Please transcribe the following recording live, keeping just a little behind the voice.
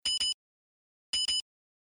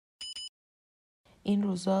این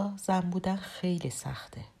روزا زن بودن خیلی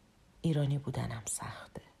سخته. ایرانی بودنم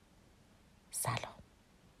سخته. سلام.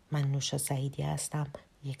 من نوشا سعیدی هستم،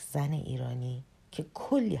 یک زن ایرانی که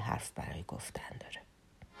کلی حرف برای گفتن داره.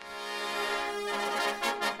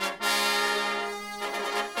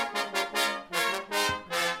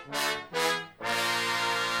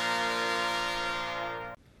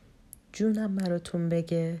 جونم براتون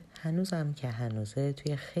بگه، هنوزم که هنوزه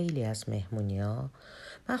توی خیلی از مهمونی‌ها،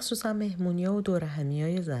 مخصوصا مهمونی‌ها و دور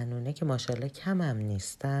همیای زنونه که ماشاءالله کم هم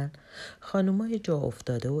نیستن، خانومای جا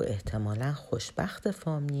افتاده و احتمالاً خوشبخت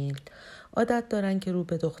فامیل عادت دارن که رو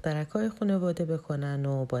به دخترکای خانواده بکنن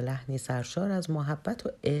و با لحنی سرشار از محبت و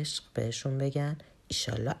عشق بهشون بگن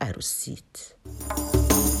ایشالا عروسیت.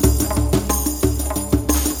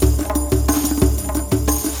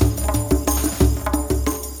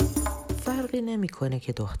 فرقی نمی‌کنه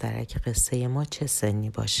که دخترک قصه ما چه سنی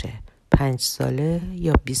باشه، 5 ساله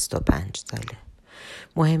یا 25 ساله.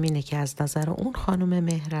 مهم اینه که از نظر اون خانم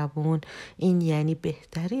مهربون این یعنی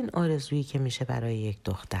بهترین آرزویی که میشه برای یک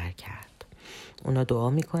دختر کرد. اونا دعا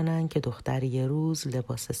میکنن که دختر یه روز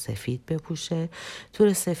لباس سفید بپوشه،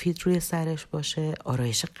 تور سفید روی سرش باشه،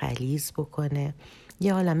 آرایش غلیظ بکنه،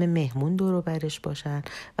 یه عالمه مهمون دور و برش باشن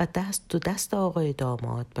و دست تو دست آقای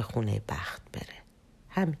داماد به خونه بخت بره.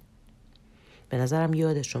 همین. به نظرم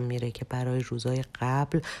یادشون میره که برای روزای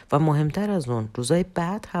قبل و مهمتر از اون روزای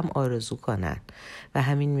بعد هم آرزو کنن و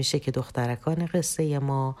همین میشه که دخترکان قصه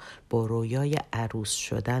ما با رویای عروس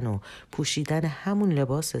شدن و پوشیدن همون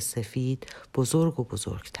لباس سفید بزرگ و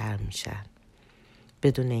بزرگتر میشن،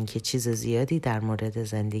 بدون اینکه چیز زیادی در مورد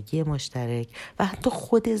زندگی مشترک و حتی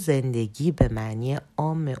خود زندگی به معنی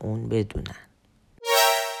عام اون بدونن.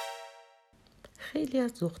 خیلی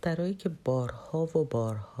از دخترایی که بارها و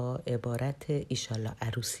بارها عبارت ایشالا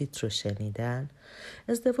عروسیت رو شنیدن،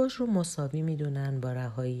 ازدواج رو مساوی میدونن با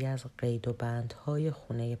رهایی از قید و بندهای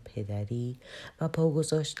خونه پدری و پا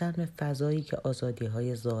گذاشتن به فضایی که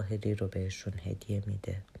آزادی‌های ظاهری رو بهشون هدیه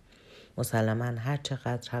میده. مسلماً هر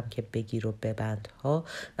چقدر هم که بگیر و ببندها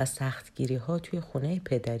و سختگیری‌ها توی خونه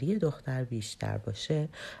پدری دختر بیشتر باشه،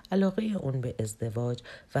 علاقه اون به ازدواج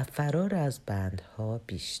و فرار از بندها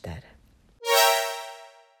بیشتره.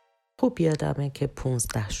 خوب یادمه که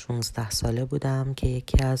 15-16 ساله بودم که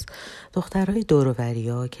یکی از دخترهای دور و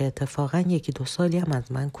بریا که اتفاقاً 1-2 سالی هم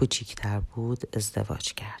از من کوچیک‌تر بود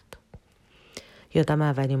ازدواج کرد. یادم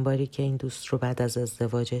اولین باری که این دوست رو بعد از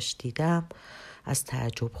ازدواجش دیدم از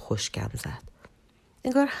تعجب خشکم زد.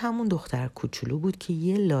 انگار همون دختر کوچولو بود که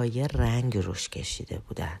یه لایه رنگ روش کشیده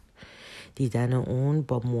بودن. دیدن اون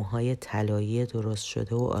با موهای طلایی درست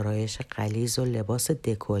شده و آرایش غلیظ و لباس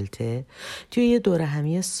دکولته توی یه دوره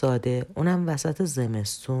همی ساده، اونم وسط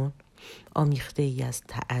زمستون، آمیخته ای از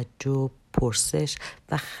تعجب، پرسش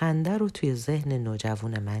و خنده رو توی ذهن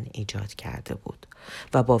نوجوان من ایجاد کرده بود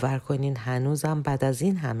و باور کنین هنوزم بعد از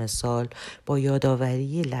این همه سال با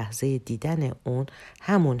یادآوری لحظه دیدن اون،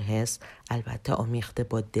 همون حس البته آمیخته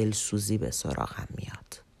با دلسوزی به سراغم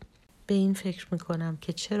میاد. به این فکر میکنم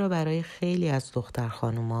که چرا برای خیلی از دختر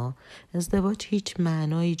خانوما ازدواج هیچ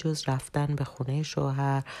معنایی جز رفتن به خونه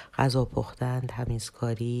شوهر، غذا پختن،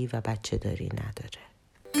 تمیزکاری و بچه داری نداره.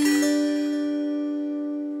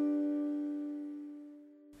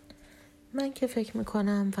 من که فکر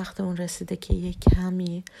میکنم وقت اون رسیده که یک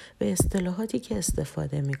کمی به اصطلاحاتی که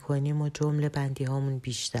استفاده میکنیم و جمله بندی هامون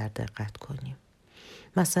بیشتر دقت کنیم.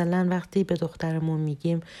 مثلا وقتی به دخترمون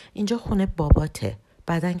میگیم اینجا خونه باباته،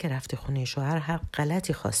 بعدن که رفتی خونه شوهر هر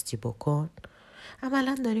غلطی خواستی بکن،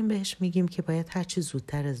 عملاً داریم بهش میگیم که باید هرچی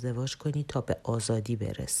زودتر ازدواج کنی تا به آزادی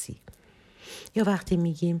برسی. یا وقتی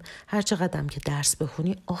میگیم هر چقدرم که درس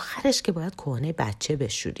بخونی آخرش که باید کهنه بچه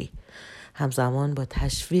بشوری، همزمان با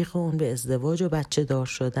تشویق اون به ازدواج و بچه دار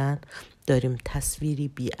شدن داریم تصویری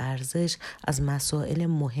بی ارزش از مسائل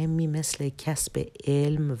مهمی مثل کسب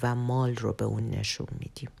علم و مال رو به اون نشون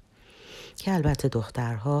میدیم که البته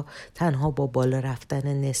دخترها تنها با بالا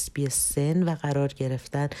رفتن نسبی سن و قرار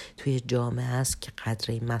گرفتن توی جامعه است که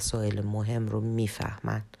قدر این مسائل مهم رو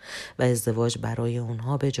میفهمن و ازدواج برای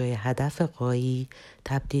اونها به جای هدف غایی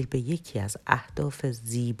تبدیل به یکی از اهداف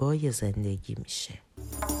زیبای زندگی میشه.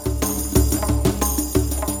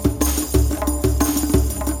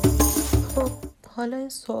 خب حالا این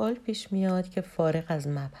سوال پیش میاد که فارغ از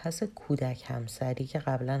مبحث کودک همسری که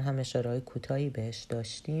قبلا هم اشاره‌های کوتاهی بهش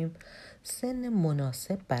داشتیم، سن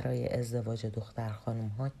مناسب برای ازدواج دختر خانم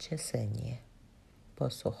ها چه سنیه؟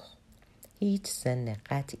 پاسخ: هیچ سن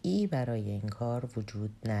قطعی برای این کار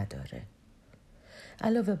وجود نداره.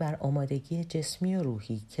 علاوه بر آمادگی جسمی و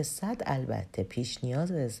روحی که البته پیش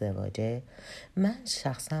نیاز ازدواجه، من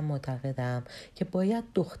شخصا معتقدم که باید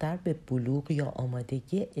دختر به بلوغ یا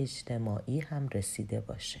آمادگی اجتماعی هم رسیده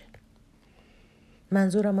باشه.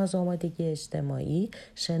 منظورم از آمادگی اجتماعی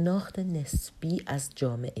شناخت نسبی از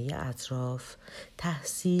جامعه اطراف،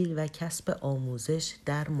 تحصیل و کسب آموزش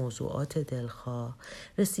در موضوعات دلخواه،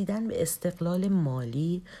 رسیدن به استقلال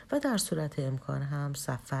مالی و در صورت امکان هم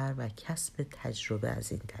سفر و کسب تجربه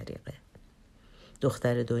از این طریقه.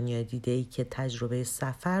 دختر دنیا دیده‌ای که تجربه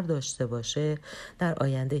سفر داشته باشه در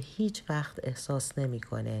آینده هیچ وقت احساس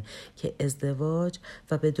نمی‌کنه که ازدواج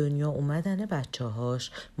و به دنیا اومدن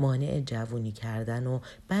بچه‌هاش مانع جوونی کردن و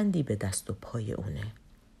بندی به دست و پای اونه.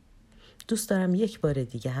 دوست دارم یک بار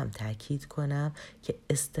دیگه هم تأکید کنم که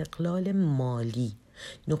استقلال مالی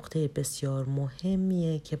نقطه بسیار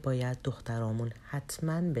مهمیه که باید دخترامون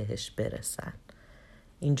حتماً بهش برسن.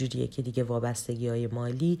 اینجوریه که دیگه وابستگی‌های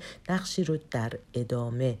مالی نقشی رو در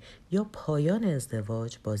ادامه یا پایان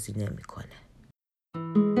ازدواج بازی نمی‌کنه.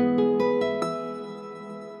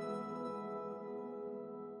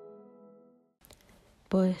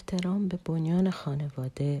 با احترام به بنیان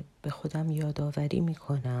خانواده به خودم یادآوری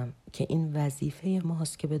می‌کنم که این وظیفه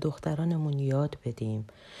ماست که به دخترانمون یاد بدیم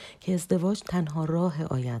که ازدواج تنها راه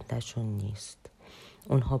آیندهشون نیست.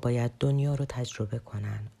 اونها باید دنیا رو تجربه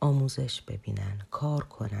کنن، آموزش ببینن، کار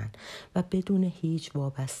کنن و بدون هیچ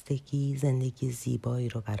وابستگی زندگی زیبایی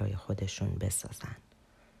رو برای خودشون بسازن.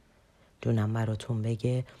 جونم براتون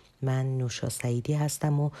بگه، من نوشا سعیدی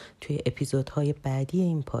هستم و توی اپیزودهای بعدی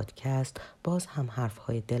این پادکست باز هم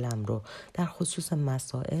حرفهای دلم رو در خصوص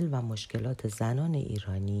مسائل و مشکلات زنان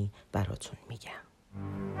ایرانی براتون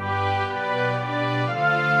میگم.